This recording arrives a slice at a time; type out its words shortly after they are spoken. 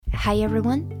Hi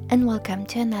everyone, and welcome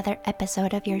to another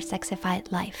episode of Your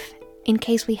Sexified Life. In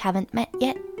case we haven't met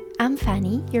yet, I'm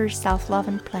Fanny, your self-love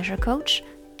and pleasure coach,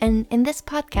 and in this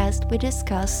podcast we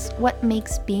discuss what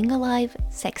makes being alive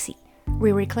sexy.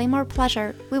 We reclaim our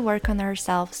pleasure, we work on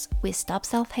ourselves, we stop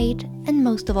self-hate, and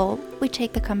most of all, we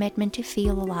take the commitment to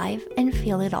feel alive and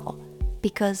feel it all.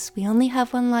 Because we only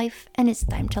have one life and it's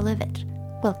time to live it.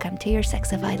 Welcome to Your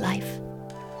Sexified Life.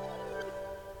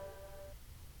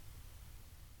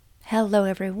 Hello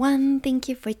everyone, thank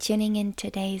you for tuning in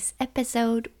today's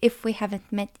episode. If we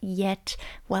haven't met yet,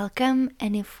 welcome,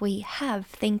 and if we have,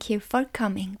 thank you for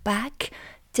coming back.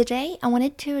 Today I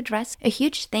wanted to address a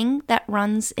huge thing that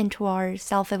runs into our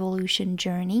self-evolution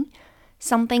journey,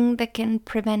 something that can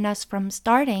prevent us from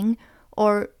starting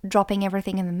or dropping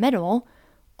everything in the middle,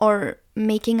 or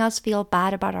making us feel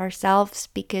bad about ourselves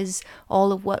because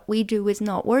all of what we do is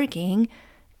not working,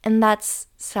 and that's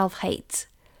self-hate.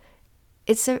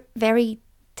 It's a very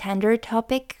tender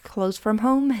topic, close from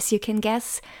home, as you can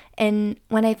guess. And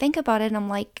when I think about it, I'm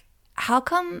like, how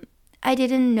come I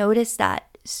didn't notice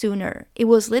that sooner? It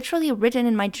was literally written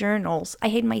in my journals. I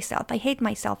hate myself, I hate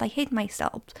myself, I hate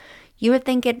myself. You would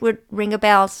think it would ring a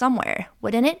bell somewhere,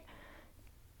 wouldn't it?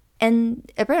 And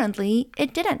apparently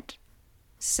it didn't.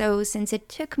 So since it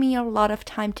took me a lot of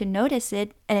time to notice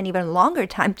it, and an even longer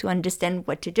time to understand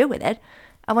what to do with it,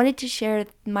 I wanted to share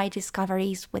my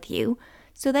discoveries with you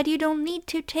so that you don't need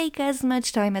to take as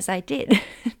much time as I did.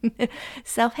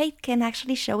 Self-hate can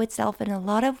actually show itself in a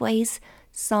lot of ways.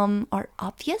 Some are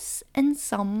obvious and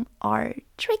some are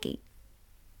tricky.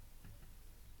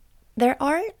 There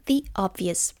are the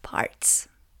obvious parts.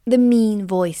 The mean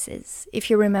voices. If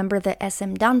you remember the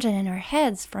SM dungeon in our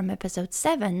heads from episode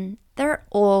 7, they're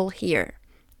all here.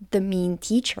 The mean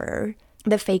teacher,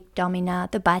 the fake domina,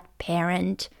 the bad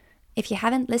parent. If you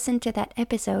haven't listened to that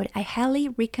episode, I highly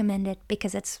recommend it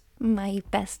because it's my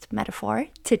best metaphor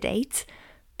to date.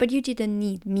 But you didn't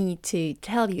need me to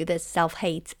tell you that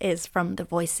self-hate is from the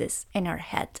voices in our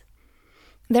head.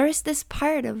 There is this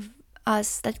part of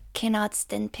us that cannot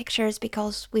stand pictures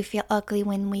because we feel ugly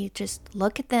when we just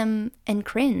look at them and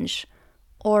cringe.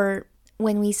 Or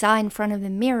when we saw in front of the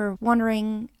mirror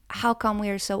wondering how come we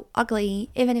are so ugly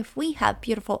even if we have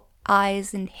beautiful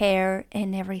eyes and hair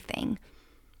and everything.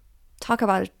 Talk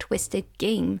about a twisted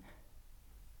game.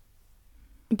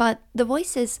 But the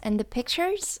voices and the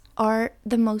pictures are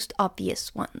the most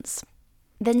obvious ones.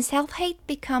 Then self-hate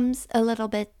becomes a little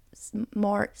bit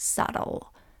more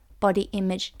subtle. Body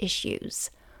image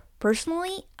issues.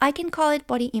 Personally, I can call it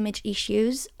body image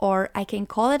issues, or I can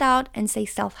call it out and say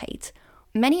self-hate.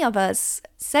 Many of us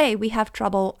say we have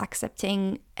trouble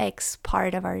accepting X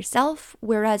part of ourselves,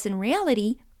 whereas in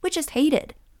reality, we just hate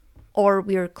it. Or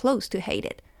we're close to hate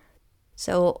it.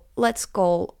 So let's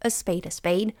call a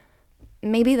spade.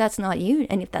 Maybe that's not you,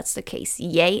 and if that's the case,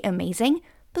 yay, amazing.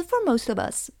 But for most of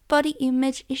us, body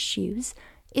image issues,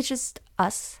 it's just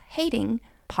us hating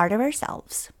part of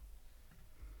ourselves.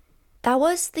 That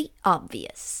was the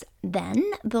obvious. Then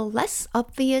the less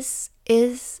obvious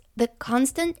is the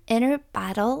constant inner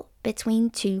battle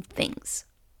between two things.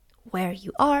 Where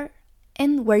you are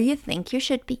and where you think you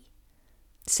should be.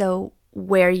 So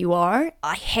where you are,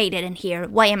 I hate it in here.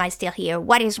 Why am I still here?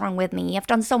 What is wrong with me? I've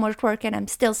done so much work and I'm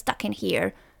still stuck in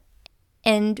here.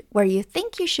 And where you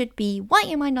think you should be, why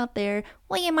am I not there?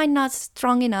 Why am I not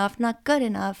strong enough, not good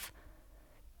enough?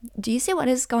 Do you see what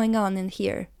is going on in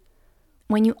here?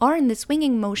 When you are in the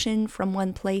swinging motion from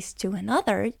one place to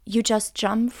another, you just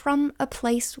jump from a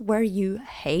place where you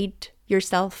hate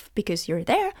yourself because you're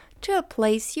there to a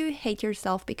place you hate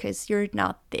yourself because you're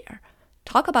not there.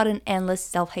 Talk about an endless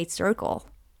self-hate circle.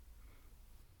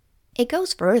 It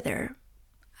goes further.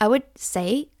 I would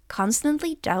say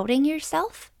constantly doubting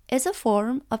yourself is a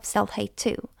form of self-hate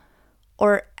too.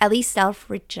 Or at least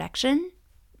self-rejection.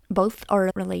 Both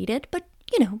are related, but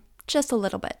just a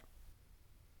little bit.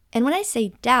 And when I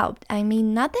say doubt, I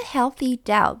mean not the healthy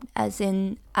doubt, as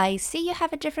in, I see you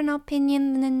have a different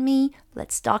opinion than me,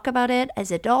 let's talk about it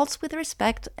as adults with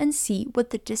respect and see what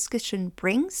the discussion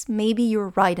brings. Maybe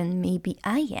you're right and maybe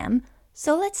I am,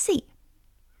 so let's see.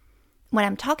 When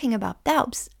I'm talking about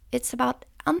doubts, it's about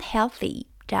unhealthy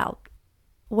doubt,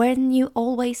 when you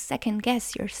always second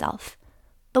guess yourself.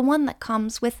 The one that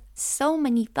comes with so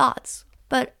many thoughts,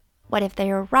 but what if they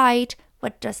are right?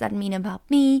 What does that mean about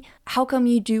me? How come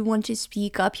you do want to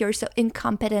speak up? You're so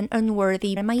incompetent,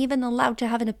 unworthy. Am I even allowed to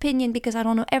have an opinion because I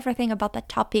don't know everything about that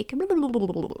topic?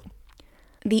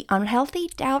 The unhealthy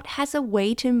doubt has a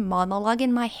way to monologue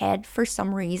in my head for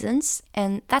some reasons,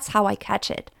 and that's how I catch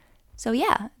it. So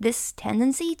yeah, this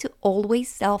tendency to always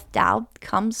self-doubt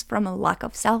comes from a lack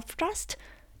of self-trust,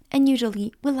 and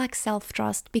usually we lack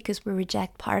self-trust because we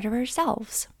reject part of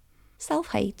ourselves.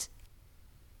 Self-hate.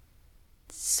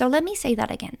 So let me say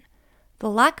that again. The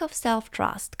lack of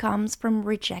self-trust comes from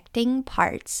rejecting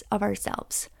parts of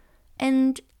ourselves.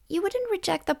 And you wouldn't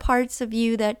reject the parts of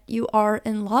you that you are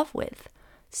in love with.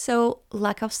 So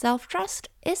lack of self-trust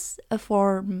is a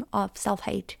form of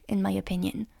self-hate, in my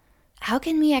opinion. How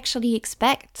can we actually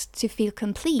expect to feel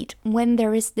complete when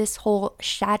there is this whole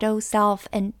shadow self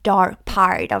and dark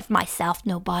part of myself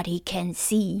nobody can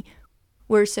see?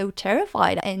 We're so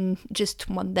terrified and just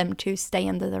want them to stay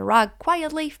under the rug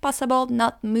quietly if possible,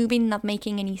 not moving, not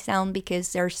making any sound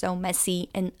because they're so messy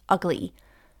and ugly.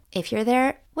 If you're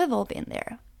there, we've all been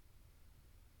there.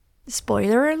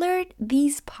 Spoiler alert,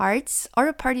 these parts are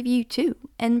a part of you too,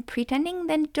 and pretending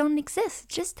they don't exist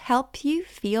just helps you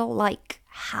feel like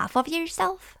half of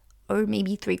yourself, or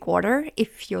maybe 3/4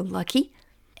 if you're lucky.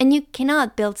 And you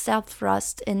cannot build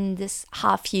self-trust in this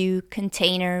half you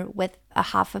container with a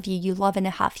half of you love and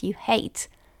a half you hate.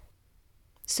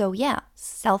 So yeah,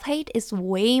 self-hate is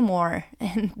way more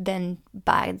than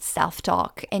bad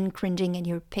self-talk and cringing in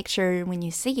your picture when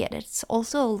you see it. It's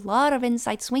also a lot of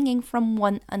inside swinging from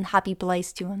one unhappy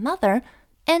place to another,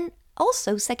 and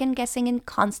also second-guessing and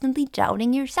constantly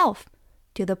doubting yourself,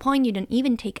 to the point you don't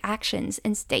even take actions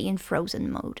and stay in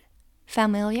frozen mode.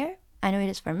 Familiar? I know it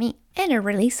is for me, and it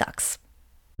really sucks.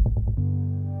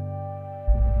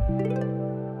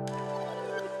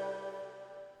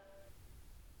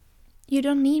 You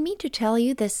don't need me to tell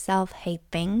you this self-hate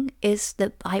thing is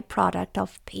the byproduct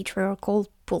of patriarchal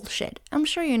bullshit. I'm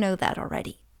sure you know that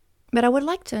already. But I would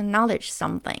like to acknowledge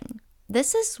something.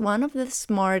 This is one of the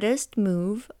smartest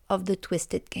moves of the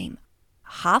Twisted game.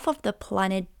 Half of the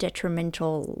planet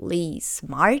detrimentally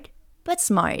smart, but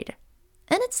smart.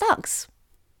 And it sucks.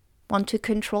 Want to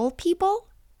control people?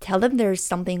 Tell them there's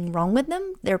something wrong with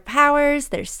them, their powers,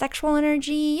 their sexual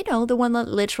energy, the one that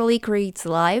literally creates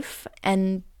life,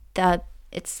 and that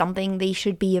it's something they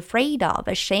should be afraid of,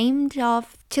 ashamed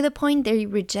of, to the point they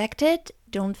reject it,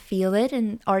 don't feel it,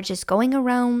 and are just going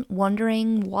around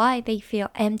wondering why they feel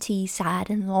empty, sad,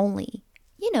 and lonely.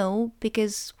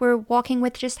 Because we're walking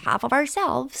with just half of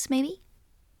ourselves, maybe.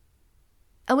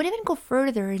 I would even go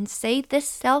further and say this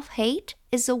self-hate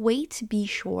is a way to be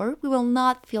sure we will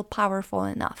not feel powerful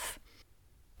enough.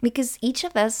 Because each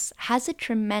of us has a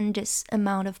tremendous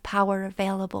amount of power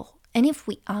available. And if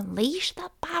we unleash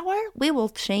that power, we will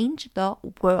change the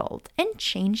world. And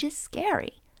change is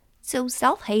scary. So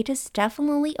self-hate is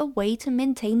definitely a way to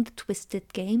maintain the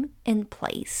Twisted game in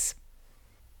place.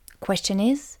 Question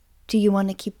is, do you want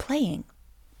to keep playing?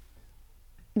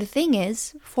 The thing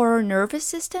is, for our nervous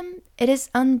system, it is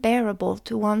unbearable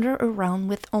to wander around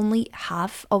with only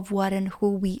half of what and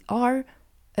who we are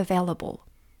available.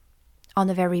 On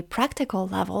a very practical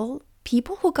level,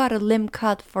 people who got a limb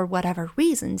cut for whatever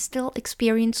reason still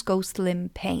experience ghost limb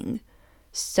pain.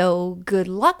 So good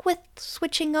luck with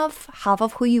switching off half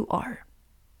of who you are.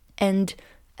 And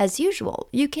as usual,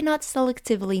 you cannot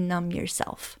selectively numb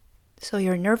yourself. So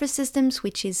your nervous system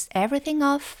switches everything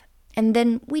off, and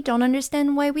then we don't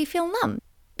understand why we feel numb.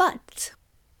 But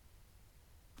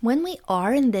when we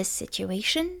are in this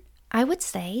situation, I would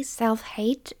say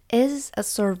self-hate is a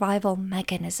survival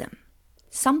mechanism.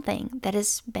 Something that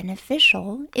is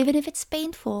beneficial, even if it's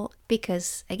painful,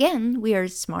 because, again, we are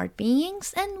smart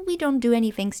beings and we don't do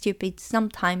anything stupid.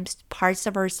 Sometimes parts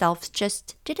of ourselves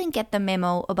just didn't get the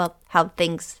memo about how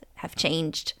things have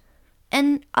changed.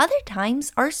 And other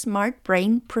times, our smart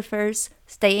brain prefers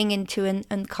staying into an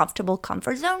uncomfortable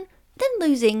comfort zone than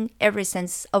losing every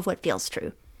sense of what feels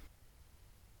true.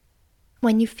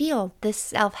 When you feel this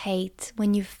self-hate,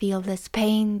 when you feel this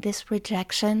pain, this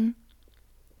rejection,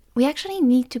 we actually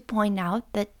need to point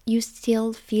out that you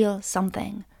still feel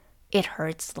something. It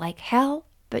hurts like hell,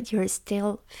 but you're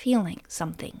still feeling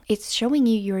something. It's showing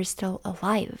you're still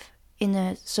alive, in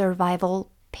a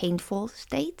survival, painful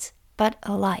state, but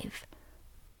alive.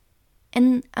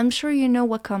 And I'm sure you know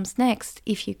what comes next.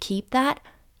 If you keep that,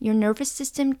 your nervous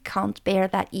system can't bear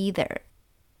that either.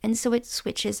 And so it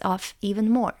switches off even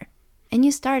more. And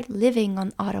you start living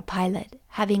on autopilot,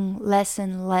 having less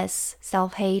and less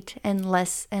self-hate and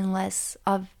less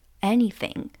of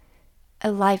anything.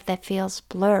 A life that feels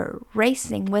blur,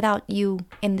 racing without you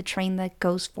in the train that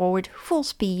goes forward full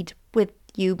speed with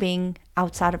you being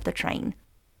outside of the train.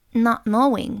 Not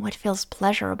knowing what feels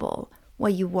pleasurable,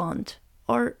 what you want,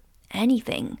 or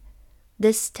anything.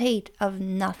 This state of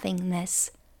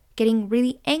nothingness. Getting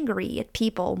really angry at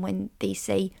people when they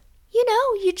say,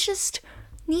 you just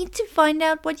need to find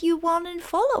out what you want and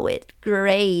follow it.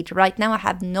 Great, right now I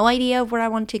have no idea where I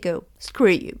want to go.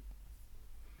 Screw you.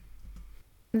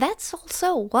 That's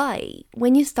also why,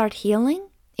 when you start healing,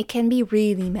 it can be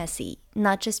really messy.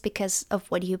 Not just because of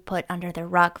what you put under the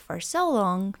rug for so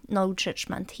long, no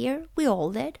judgment here, we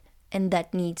all did, and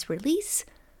that needs release.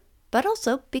 But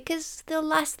also because the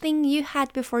last thing you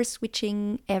had before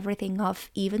switching everything off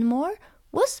even more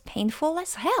was painful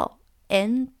as hell,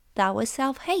 and that was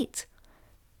self-hate.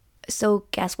 So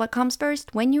guess what comes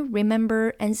first when you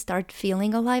remember and start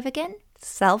feeling alive again?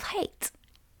 Self-hate.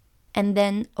 And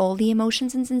then all the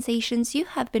emotions and sensations you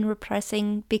have been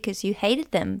repressing because you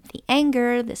hated them. The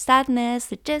anger, the sadness,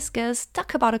 the disgust.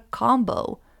 Talk about a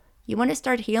combo. You want to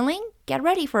start healing? Get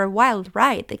ready for a wild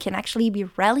ride that can actually be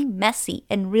really messy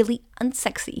and really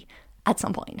unsexy at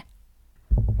some point.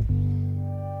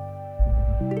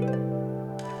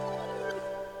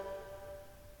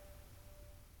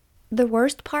 The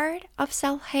worst part of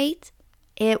self-hate?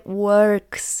 It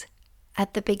works.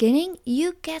 At the beginning,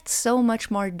 you get so much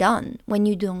more done when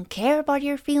you don't care about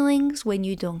your feelings, when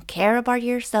you don't care about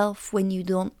yourself, when you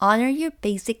don't honor your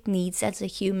basic needs as a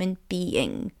human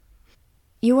being.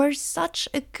 You are such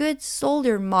a good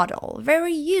soldier model,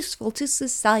 very useful to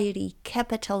society,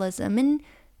 capitalism, and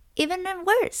even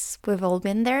worse, we've all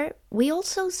been there, we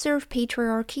also serve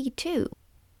patriarchy too.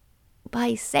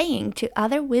 By saying to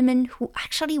other women who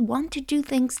actually want to do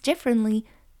things differently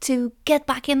to get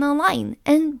back in the line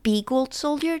and be gold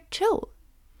soldier too.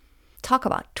 Talk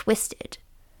about twisted.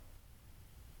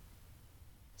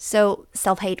 So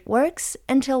self-hate works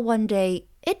until one day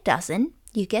it doesn't.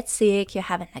 You get sick, you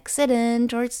have an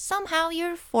accident, or somehow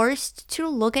you're forced to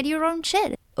look at your own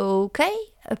shit. Okay,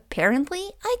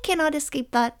 apparently I cannot escape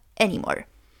that anymore.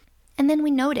 And then we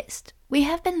noticed we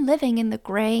have been living in the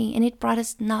gray and it brought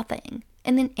us nothing.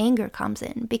 And then anger comes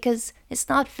in because it's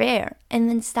not fair. And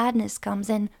then sadness comes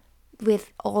in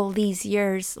with all these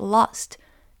years lost.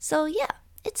 So yeah,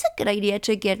 it's a good idea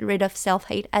to get rid of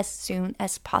self-hate as soon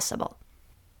as possible.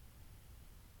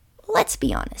 Let's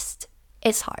be honest,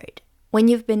 it's hard. When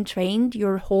you've been trained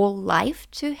your whole life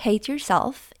to hate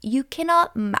yourself, you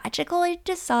cannot magically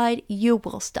decide you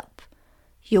will stop.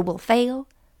 You will fail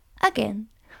again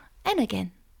and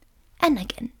again and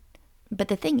again. But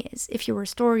the thing is, if you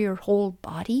restore your whole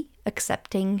body,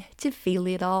 accepting to feel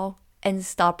it all, and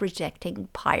stop rejecting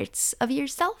parts of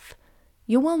yourself,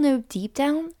 you will know deep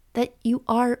down that you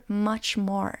are much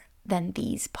more than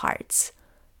these parts.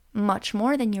 Much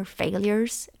more than your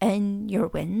failures and your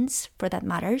wins, for that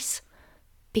matters.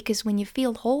 Because when you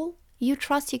feel whole, you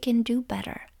trust you can do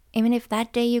better. Even if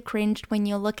that day you cringed when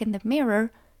you look in the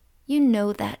mirror, you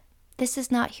know that this is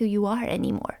not who you are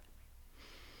anymore.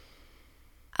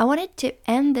 I wanted to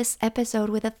end this episode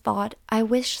with a thought I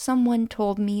wish someone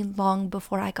told me long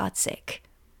before I got sick.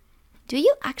 Do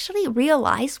you actually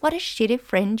realize what a shitty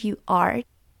friend you are?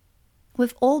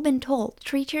 We've all been told,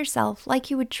 treat yourself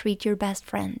like you would treat your best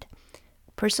friend.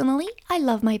 Personally, I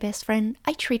love my best friend.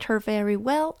 I treat her very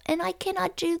well, and I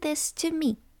cannot do this to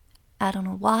me. I don't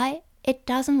know why, it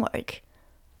doesn't work.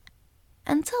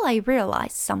 Until I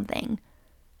realized something.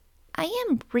 I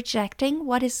am rejecting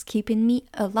what is keeping me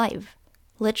alive.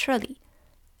 Literally.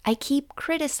 I keep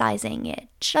criticizing it,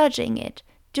 judging it,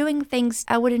 doing things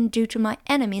I wouldn't do to my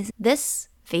enemies. This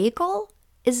vehicle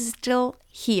is still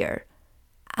here.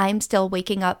 I'm still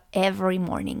waking up every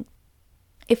morning.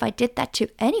 If I did that to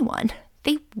anyone,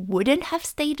 they wouldn't have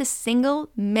stayed a single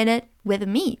minute with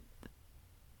me.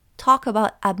 Talk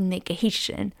about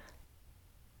abnegation.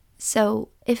 So,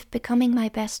 if becoming my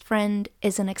best friend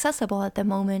isn't accessible at the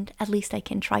moment, at least I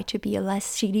can try to be a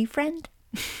less shitty friend.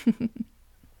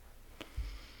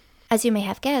 As you may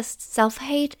have guessed,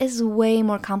 self-hate is way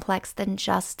more complex than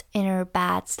just inner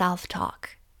bad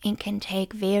self-talk. It can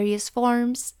take various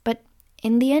forms, but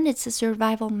in the end it's a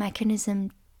survival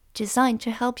mechanism designed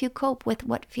to help you cope with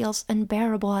what feels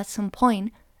unbearable at some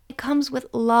point. It comes with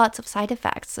lots of side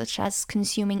effects, such as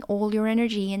consuming all your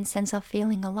energy and sense of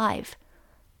feeling alive.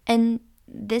 And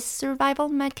this survival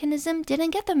mechanism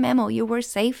didn't get the memo you were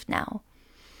safe now.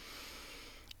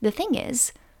 The thing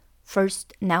is,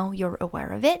 first, now you're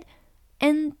aware of it,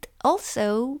 and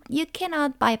also, you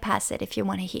cannot bypass it if you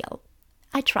want to heal.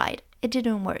 I tried. It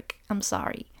didn't work. I'm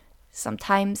sorry.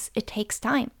 Sometimes it takes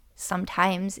time.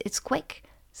 Sometimes it's quick.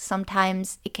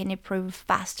 Sometimes it can improve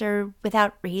faster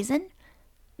without reason.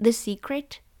 The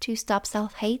secret to stop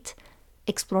self-hate,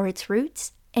 explore its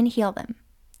roots, and heal them.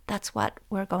 That's what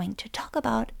we're going to talk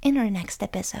about in our next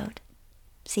episode.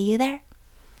 See you there.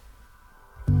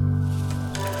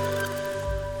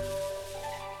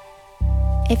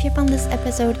 If you found this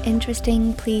episode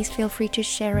interesting, please feel free to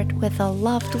share it with a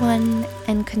loved one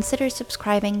and consider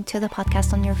subscribing to the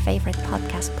podcast on your favorite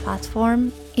podcast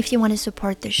platform. If you want to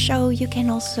support the show, you can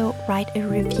also write a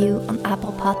review on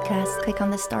Apple Podcasts. Click on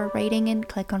the star rating and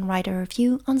click on write a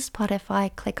review. On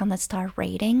Spotify, click on the star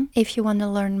rating. If you want to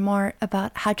learn more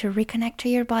about how to reconnect to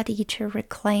your body to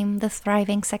reclaim the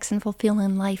thriving, sex and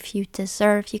fulfilling life you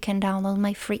deserve, you can download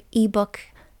my free ebook.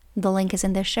 The link is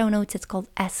in the show notes. It's called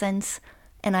Essence,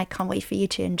 and I can't wait for you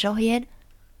to enjoy it.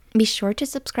 Be sure to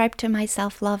subscribe to my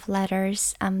self-love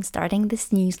letters. I'm starting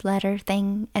this newsletter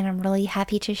thing, and I'm really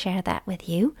happy to share that with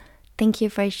you. Thank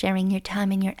you for sharing your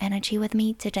time and your energy with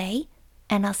me today,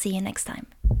 and I'll see you next time.